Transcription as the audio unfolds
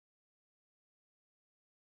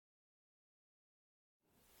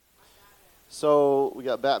So we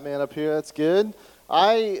got Batman up here. That's good.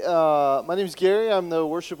 My name is Gary. I'm the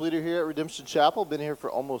worship leader here at Redemption Chapel. Been here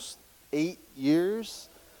for almost 8 years.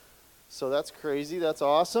 So that's crazy. That's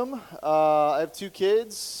awesome. I have 2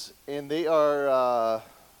 kids, and they are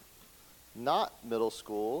not middle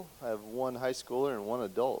school. I have 1 high schooler and 1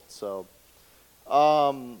 adult. So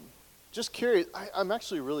just curious. I'm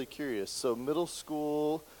actually really curious. So middle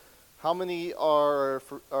school. How many are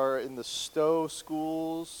in the Stowe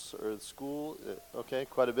schools or the school? Okay,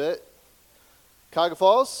 quite a bit. Cuyahoga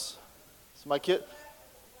Falls. So my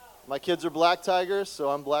kids are Black Tigers, so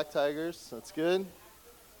I'm Black Tigers. That's good.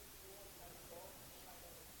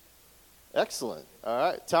 Excellent. All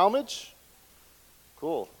right, Talmadge.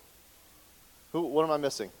 Cool. What am I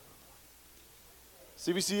missing?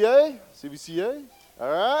 CBCA. CBCA. All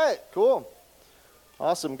right, cool.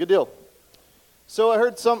 Awesome. Good deal. So I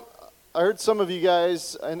heard some of you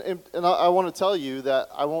guys, and I want to tell you that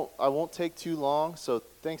I won't take too long. So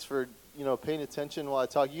thanks for paying attention while I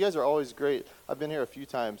talk. You guys are always great. I've been here a few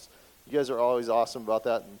times. You guys are always awesome about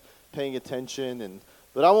that and paying attention.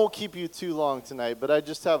 But I won't keep you too long tonight. But I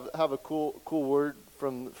just have a cool word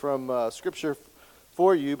from Scripture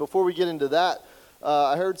for you. Before we get into that,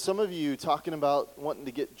 I heard some of you talking about wanting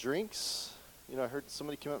to get drinks. I heard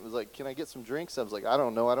somebody came up and was like, "Can I get some drinks?" I was like, "I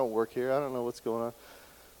don't know. I don't work here. I don't know what's going on."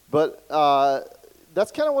 But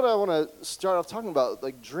that's kind of what I want to start off talking about,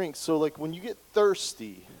 like drinks. So like when you get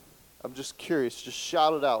thirsty, I'm just curious, just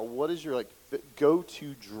shout it out. What is your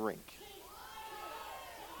go-to drink?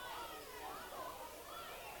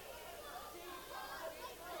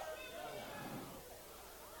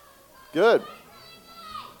 Good.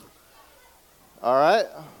 All right.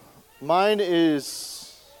 Mine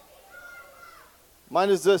is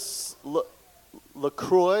this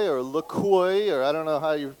LaCroix or I don't know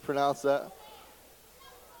how you pronounce that.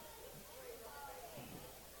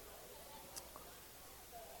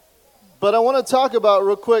 But I want to talk about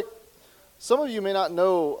real quick, some of you may not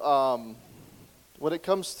know when it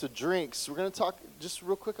comes to drinks, we're going to talk, just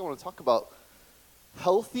real quick, I want to talk about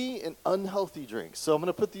healthy and unhealthy drinks. So I'm going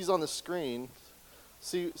to put these on the screen,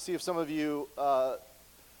 see if some of you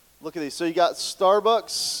look at these. So you got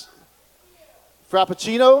Starbucks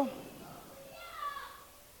Frappuccino,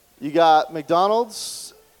 you got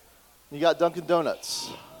McDonald's, you got Dunkin'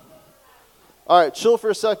 Donuts. All right, chill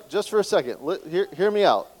for a sec, just for a second. Hear me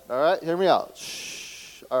out. All right, hear me out.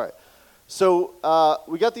 Shh. All right. So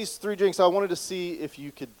we got these 3 drinks. I wanted to see if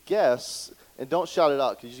you could guess, and don't shout it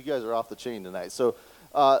out because you guys are off the chain tonight. So,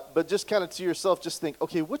 but just kind of to yourself, just think,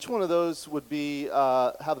 okay, which one of those would be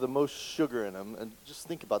have the most sugar in them? And just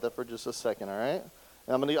think about that for just a second. All right.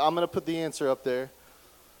 And I'm gonna put the answer up there.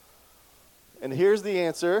 And here's the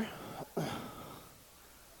answer.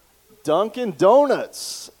 Dunkin'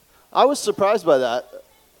 Donuts. I was surprised by that.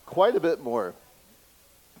 Quite a bit more.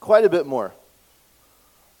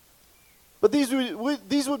 But these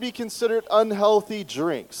would be considered unhealthy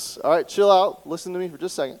drinks. All right, chill out. Listen to me for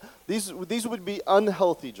just a second. These would be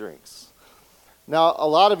unhealthy drinks. Now, a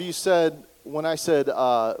lot of you said, when I said,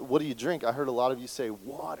 what do you drink? I heard a lot of you say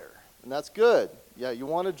water. And that's good. Yeah, you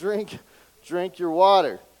want to drink your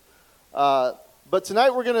water. But tonight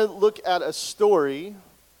we're going to look at a story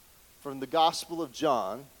from the Gospel of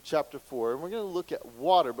John, chapter 4. And we're going to look at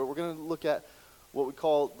water, but we're going to look at what we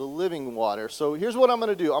call the living water. So here's what I'm going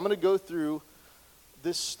to do. I'm going to go through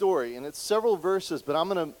this story, and it's several verses, but I'm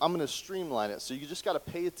going to streamline it. So you just got to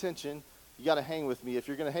pay attention. You got to hang with me. If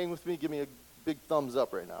you're going to hang with me, give me a big thumbs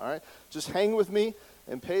up right now, all right? Just hang with me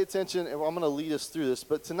and pay attention, and I'm going to lead us through this.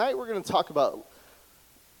 But tonight we're going to talk about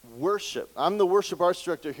worship. I'm the worship arts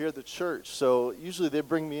director here at the church, so usually they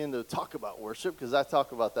bring me in to talk about worship because I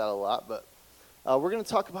talk about that a lot. But we're going to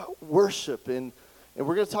talk about worship, and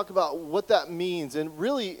we're going to talk about what that means. And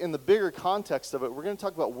really, in the bigger context of it, we're going to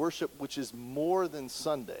talk about worship, which is more than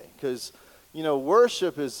Sunday. Because,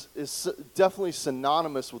 worship is definitely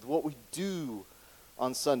synonymous with what we do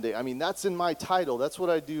on Sunday. I mean, that's in my title. That's what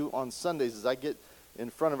I do on Sundays is I get in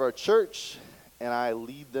front of our church, and I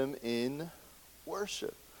lead them in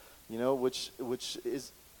worship. Which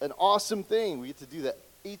is an awesome thing. We get to do that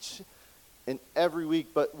each and every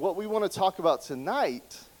week. But what we want to talk about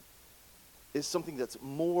tonight is something that's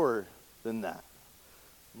more than that.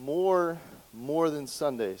 More than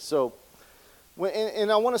Sunday. So, and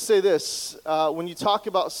I want to say this, when you talk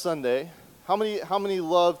about Sunday, how many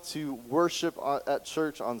love to worship at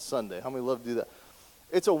church on Sunday? How many love to do that?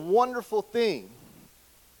 It's a wonderful thing,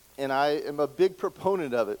 and I am a big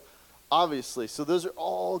proponent of it, obviously. So those are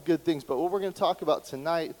all good things, but what we're going to talk about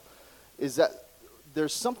tonight is that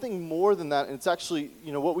there's something more than that, and it's actually,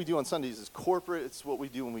 what we do on Sundays is corporate. It's what we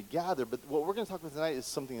do when we gather. But what we're going to talk about tonight is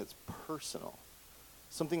something that's personal,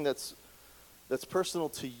 something that's personal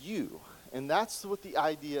to you. And that's what the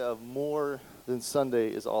idea of more than Sunday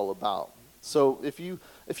is all about. So if you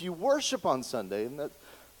worship on Sunday, and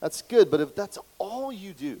that's good, but if that's all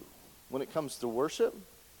you do when it comes to worship,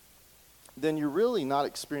 then you're really not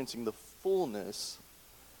experiencing the fullness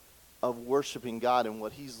of worshiping God and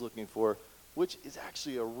what he's looking for, which is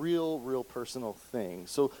actually a real personal thing.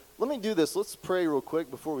 So let me do this. Let's pray real quick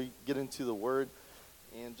before we get into the word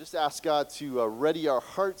and just ask God to ready our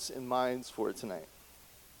hearts and minds for it tonight.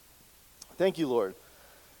 Thank you, Lord,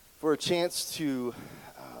 for a chance to,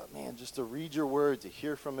 just to read your word, to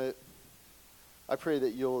hear from it. I pray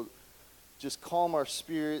that you'll just calm our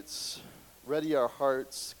spirits, ready our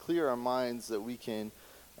hearts, clear our minds, that we can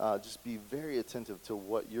just be very attentive to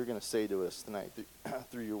what you're going to say to us tonight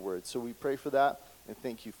through your word. So we pray for that, and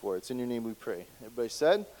thank you for it. It's in your name we pray. Everybody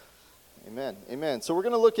said? Amen. Amen. So we're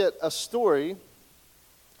going to look at a story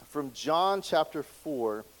from John chapter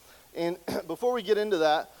 4. And before we get into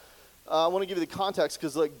that, I want to give you the context,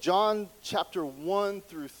 because like John chapter 1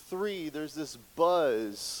 through 3, there's this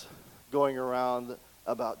buzz going around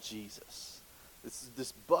about Jesus. It's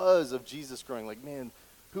this buzz of Jesus growing, like, man,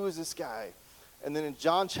 who is this guy? And then in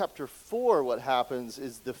John chapter 4, what happens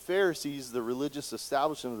is the Pharisees, the religious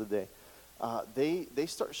establishment of the day, they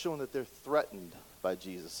start showing that they're threatened by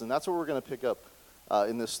Jesus. And that's what we're going to pick up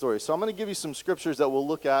in this story. So I'm going to give you some scriptures that we'll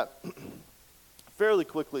look at fairly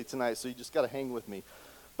quickly tonight, so you just got to hang with me.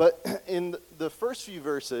 But in the first few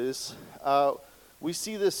verses, we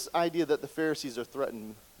see this idea that the Pharisees are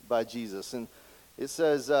threatened by Jesus. And it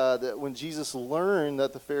says that when Jesus learned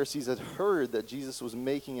that the Pharisees had heard that Jesus was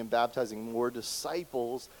making and baptizing more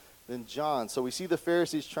disciples than John. So we see the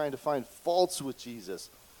Pharisees trying to find faults with Jesus.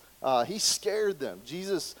 He scared them.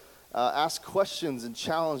 Jesus asked questions and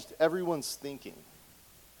challenged everyone's thinking.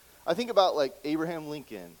 I think about like Abraham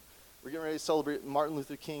Lincoln. We're getting ready to celebrate Martin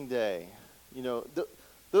Luther King Day.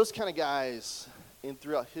 Those kind of guys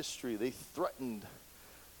throughout history, they threatened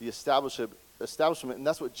the establishment, and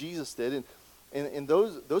that's what Jesus did. And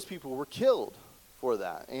those people were killed for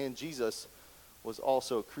that. And Jesus was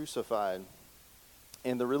also crucified.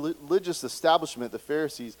 And the religious establishment, the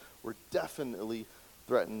Pharisees, were definitely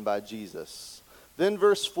threatened by Jesus. Then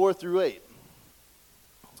verse 4 through 8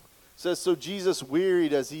 says, so Jesus,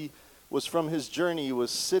 wearied as he was from his journey, was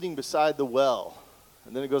sitting beside the well.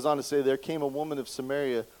 And then it goes on to say, there came a woman of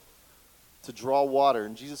Samaria to draw water.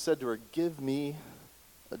 And Jesus said to her, give me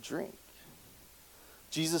a drink.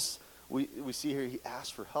 Jesus, we see here, he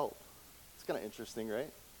asked for help. It's kind of interesting, right?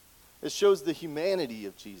 It shows the humanity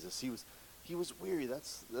of Jesus. He was weary.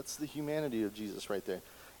 That's the humanity of Jesus right there.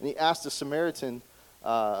 And he asked a Samaritan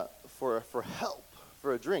for help,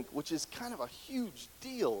 for a drink, which is kind of a huge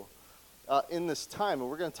deal in this time. And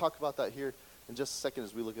we're going to talk about that here in just a second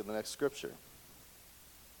as we look at the next scripture.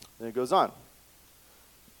 Then it goes on.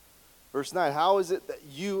 Verse 9, how is it that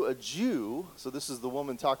you, a Jew, so this is the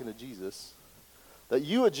woman talking to Jesus, that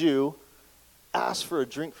you, a Jew, ask for a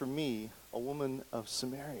drink from me, a woman of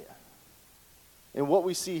Samaria? And what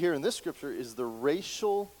we see here in this scripture is the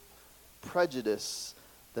racial prejudice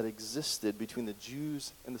that existed between the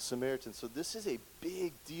Jews and the Samaritans. So this is a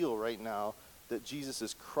big deal right now that Jesus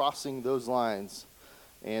is crossing those lines.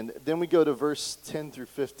 And then we go to verse 10 through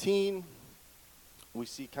 15. We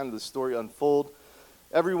see kind of the story unfold.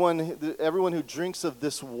 Everyone who drinks of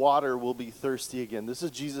this water will be thirsty again. This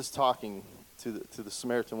is Jesus talking to the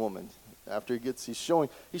Samaritan woman. After he's showing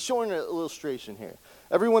an illustration here.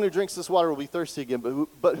 Everyone who drinks this water will be thirsty again,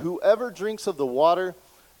 but whoever drinks of the water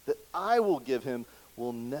that I will give him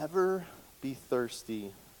will never be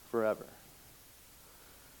thirsty forever.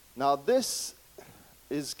 Now this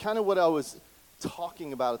is kind of what I was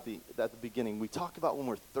talking about at the beginning. We talk about when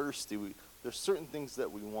we're thirsty. There's certain things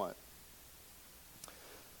that we want.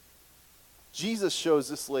 Jesus shows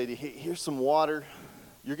this lady, hey, here's some water.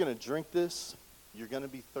 You're going to drink this. You're going to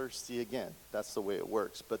be thirsty again. That's the way it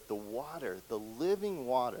works. But the water, the living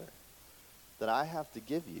water that I have to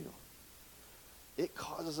give you, it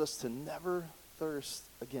causes us to never thirst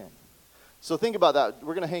again. So think about that.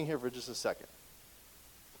 We're going to hang here for just a second.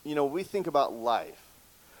 We think about life.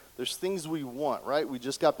 There's things we want, right? We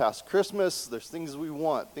just got past Christmas. There's things we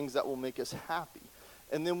want, things that will make us happy.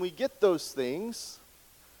 And then we get those things,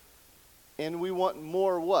 and we want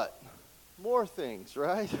more what? More things,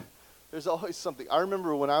 right? There's always something. I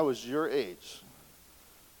remember when I was your age,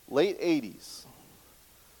 late 80s,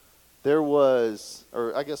 there was,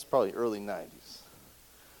 or I guess probably early 90s,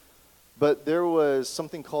 but there was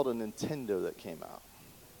something called a Nintendo that came out.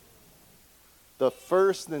 The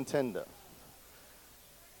first Nintendo.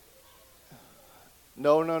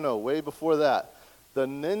 No, way before that. The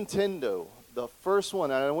Nintendo, the first one.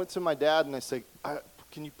 And I went to my dad and I said,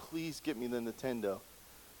 can you please get me the Nintendo?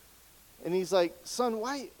 And he's like, son,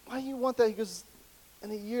 why you want that? He goes, in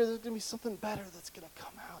a year there's going to be something better that's going to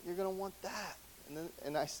come out. You're going to want that.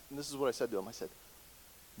 And this is what I said to him. I said,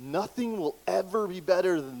 nothing will ever be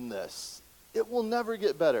better than this. It will never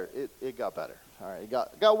get better. It got better. All right, it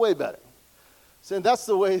got way better. So that's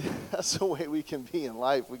the way we can be in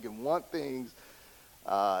life. We can want things,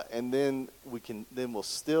 and then we'll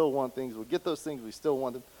still want things. We'll get those things. We still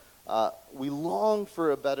want them. We long for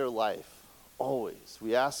a better life. Always.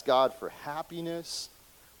 We ask God for happiness.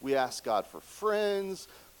 We ask God for friends,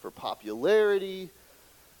 for popularity.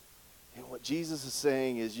 And what Jesus is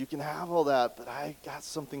saying is, you can have all that, but I got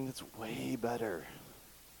something that's way better.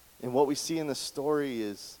 And what we see in this story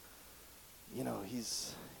is,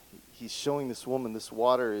 he's showing this woman this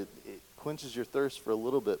water. It quenches your thirst for a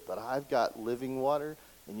little bit, but I've got living water,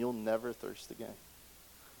 and you'll never thirst again.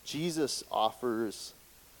 Jesus offers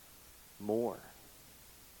more.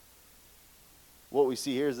 What we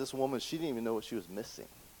see here is this woman, she didn't even know what she was missing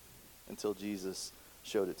until Jesus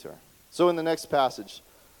showed it to her. So in the next passage,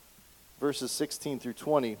 verses 16 through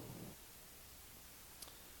 20,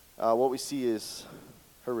 what we see is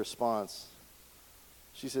her response.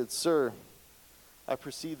 She said, "Sir, I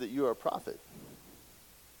perceive that you are a prophet."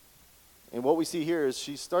 And what we see here is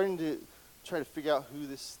she's starting to try to figure out who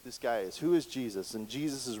this guy is. Who is Jesus? And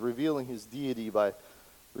Jesus is revealing his deity by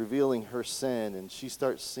revealing her sin, and she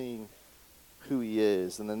starts seeing who he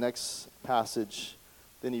is. In the next passage,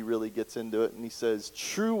 then he really gets into it, and he says,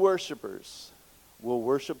 "True worshipers will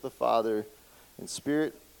worship the Father in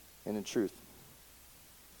spirit and in truth."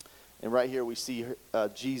 And right here we see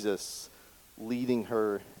Jesus leading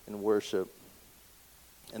her in worship.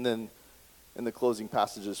 And then in the closing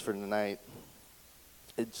passages for tonight,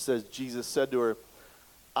 it says, Jesus said to her,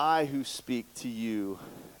 "I who speak to you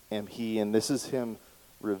am he." And this is him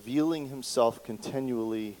revealing himself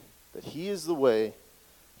continually, that he is the way,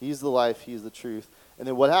 he is the life, he is the truth. And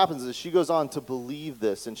then what happens is she goes on to believe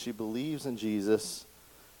this, and she believes in Jesus,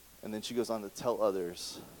 and then she goes on to tell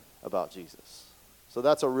others about Jesus. So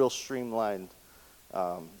that's a real streamlined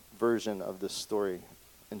version of this story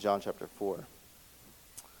in John chapter 4.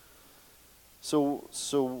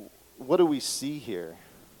 So what do we see here?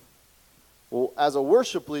 Well, as a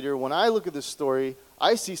worship leader, when I look at this story,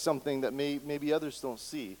 I see something that maybe others don't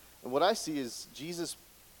see. And what I see is Jesus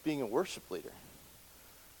being a worship leader.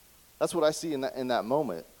 That's what I see in that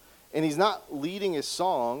moment. And he's not leading a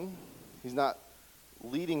song. He's not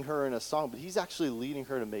leading her in a song, but he's actually leading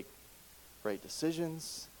her to make right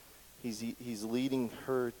decisions. He's leading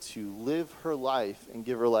her to live her life and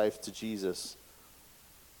give her life to Jesus,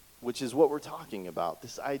 which is what we're talking about.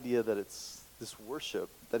 This idea that it's this worship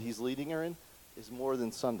that he's leading her in is more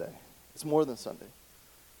than Sunday. It's more than Sunday.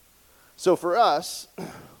 So for us,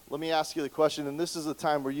 let me ask you the question, and this is a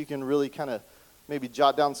time where you can really kind of maybe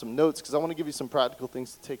jot down some notes, because I want to give you some practical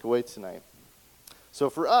things to take away tonight. So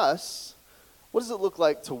for us, what does it look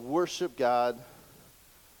like to worship God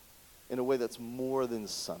in a way that's more than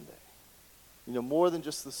Sunday? More than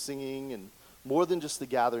just the singing and more than just the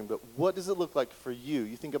gathering, but what does it look like for you?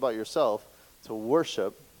 You think about yourself to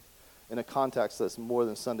worship in a context that's more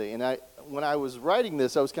than Sunday. And when I was writing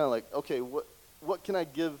this, I was kind of like, okay, what can I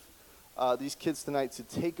give these kids tonight to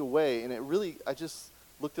take away? And I just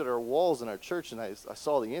looked at our walls in our church, and I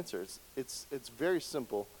saw the answer. It's very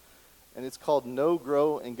simple, and it's called Know,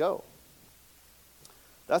 Grow, and Go.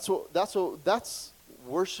 That's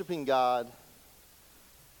worshiping God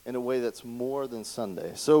in a way that's more than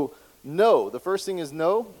Sunday. So know, the first thing is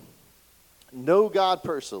know God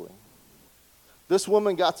personally. This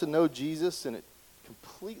woman got to know Jesus, and it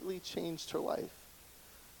completely changed her life.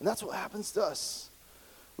 And that's what happens to us.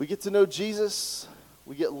 We get to know Jesus,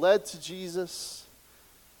 we get led to Jesus,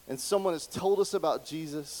 and someone has told us about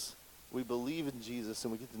Jesus. We believe in Jesus,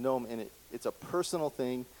 and we get to know him, and it's a personal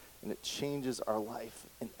thing, and it changes our life,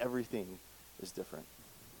 and everything is different.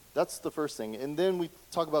 That's the first thing. And then we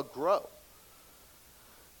talk about grow.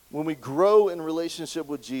 When we grow in relationship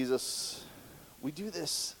with Jesus, we do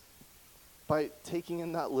this by taking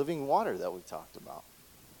in that living water that we talked about.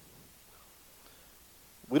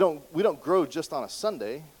 We don't grow just on a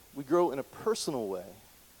Sunday. We grow in a personal way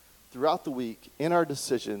throughout the week, in our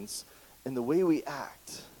decisions, in the way we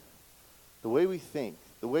act, the way we think,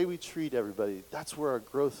 the way we treat everybody. That's where our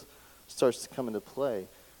growth starts to come into play.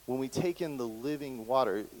 When we take in the living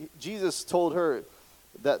water, Jesus told her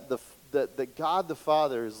that that God the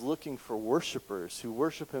Father is looking for worshipers who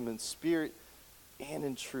worship him in spirit and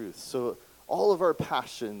in truth. So all of our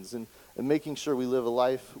passions and making sure we live a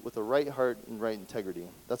life with a right heart and right integrity.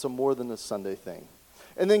 That's a more than a Sunday thing.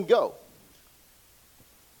 And then go.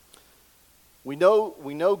 We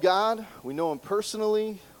know God, we know him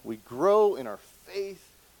personally, we grow in our faith,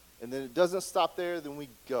 and then it doesn't stop there, then we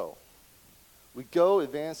go. We go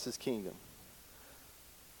advance his kingdom.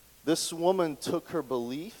 This woman took her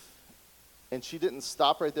belief, and she didn't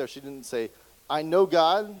stop right there. She didn't say, I know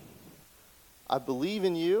God, I believe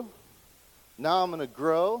in you, now I'm going to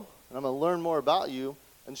grow, and I'm going to learn more about you.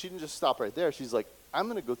 And she didn't just stop right there. She's like, I'm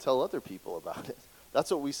going to go tell other people about it.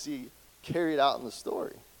 That's what we see carried out in the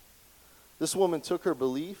story. This woman took her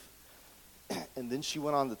belief, and then she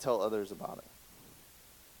went on to tell others about it.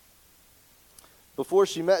 Before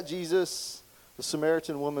she met Jesus, the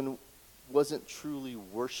Samaritan woman wasn't truly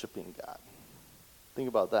worshiping God. Think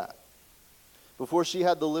about that. Before she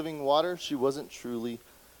had the living water, she wasn't truly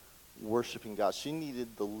worshiping God. She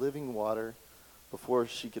needed the living water before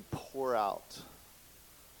she could pour out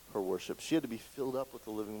her worship. She had to be filled up with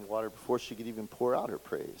the living water before she could even pour out her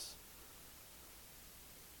praise.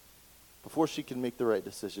 Before she could make the right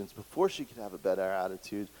decisions, before she could have a better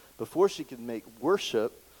attitude, before she could make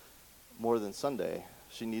worship more than Sunday,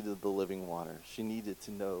 she needed the living water. She needed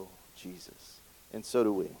to know Jesus. And so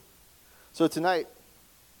do we. So tonight,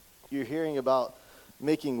 you're hearing about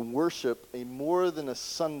making worship a more than a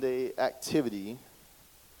Sunday activity.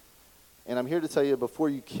 And I'm here to tell you, before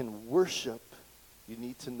you can worship, you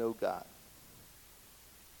need to know God.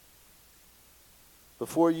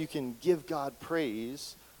 Before you can give God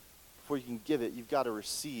praise, before you can give it, you've got to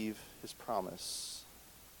receive his promise.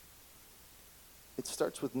 It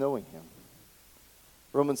starts with knowing him.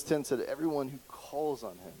 Romans 10 said, everyone who calls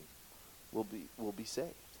on him will be saved.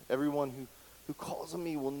 Everyone who calls on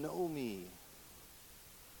me will know me.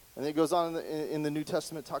 And it goes on in the New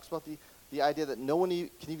Testament, talks about the idea that no one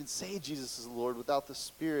can even say Jesus is the Lord without the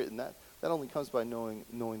Spirit, and that only comes by knowing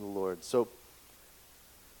the Lord. So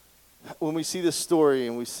when we see this story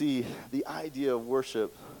and we see the idea of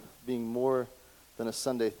worship being more than a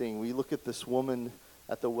Sunday thing, we look at this woman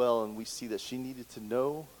at the well and we see that she needed to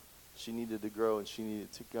know, she needed to grow, and she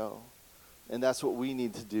needed to go. And that's what we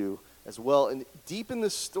need to do as well. And deep in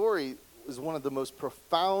this story is one of the most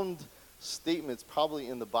profound statements probably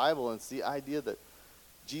in the Bible, and it's the idea that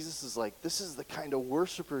Jesus is like, this is the kind of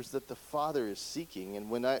worshipers that the Father is seeking. And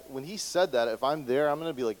when he said that, if I'm there, I'm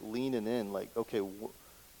going to be like leaning in, like, okay,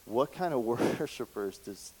 what kind of worshipers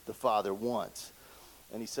does the Father want?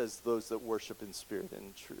 And he says those that worship in spirit and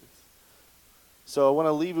in truth. So I want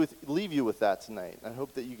to leave you with that tonight. I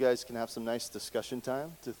hope that you guys can have some nice discussion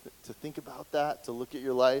time to think about that, to look at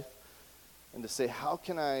your life, and to say, how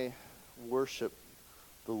can I worship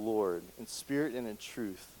the Lord in spirit and in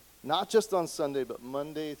truth? Not just on Sunday, but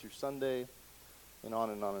Monday through Sunday, and on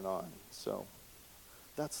and on and on. So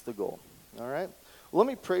that's the goal. All right? Well, let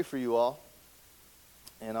me pray for you all,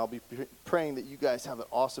 and I'll be praying that you guys have an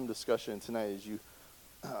awesome discussion tonight as you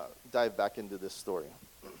dive back into this story.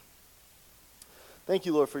 Thank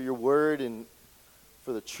you, Lord, for your word and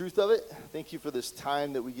for the truth of it. Thank you for this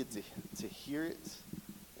time that we get to hear it.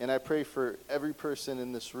 And I pray for every person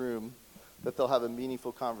in this room that they'll have a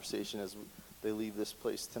meaningful conversation as they leave this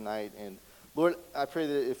place tonight. And Lord, I pray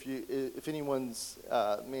that if anyone's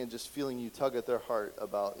just feeling you tug at their heart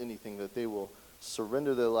about anything, that they will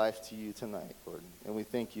surrender their life to you tonight, Lord. And we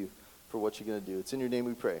thank you for what you're going to do. It's in your name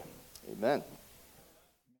we pray. Amen.